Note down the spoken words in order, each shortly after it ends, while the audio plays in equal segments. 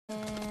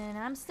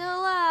And I'm still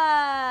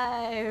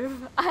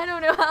alive. I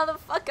don't know how the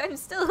fuck I'm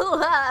still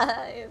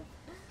alive.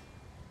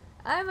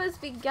 I must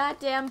be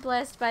goddamn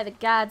blessed by the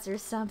gods or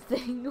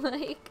something.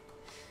 Like,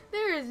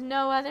 there is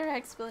no other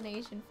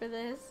explanation for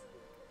this.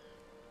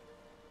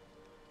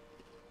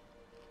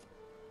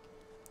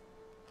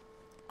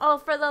 Oh,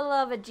 for the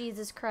love of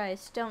Jesus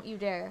Christ, don't you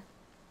dare.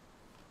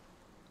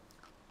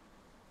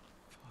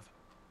 Father.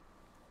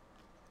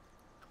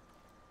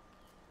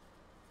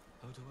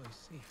 How do I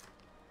see?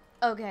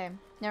 Okay,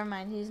 never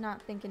mind. He's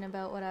not thinking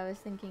about what I was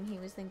thinking he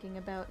was thinking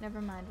about.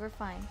 Never mind, we're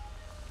fine.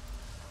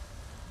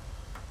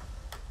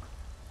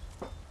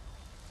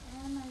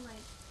 And my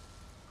light.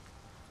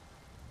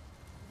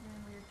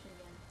 Doing weird shit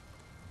again.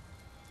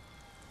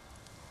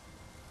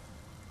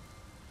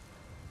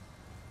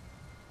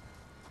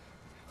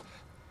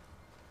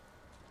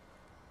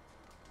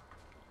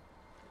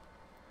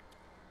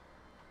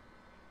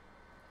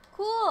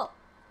 Cool!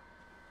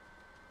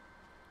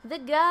 The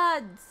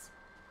gods!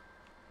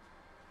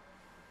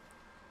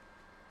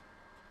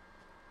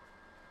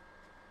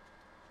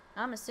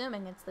 I'm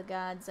assuming it's the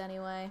gods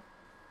anyway.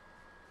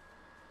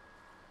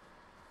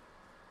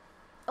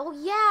 Oh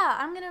yeah,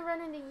 I'm gonna run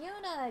into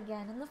Yuna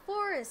again in the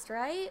forest,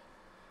 right?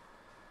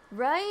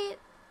 Right?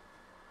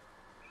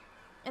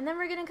 And then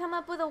we're gonna come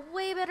up with a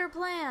way better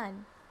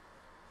plan.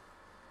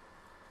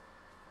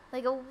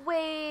 Like a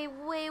way,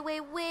 way, way,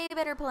 way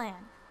better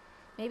plan.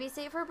 Maybe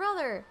save her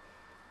brother.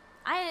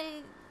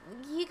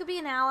 He could be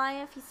an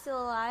ally if he's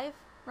still alive,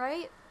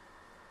 right?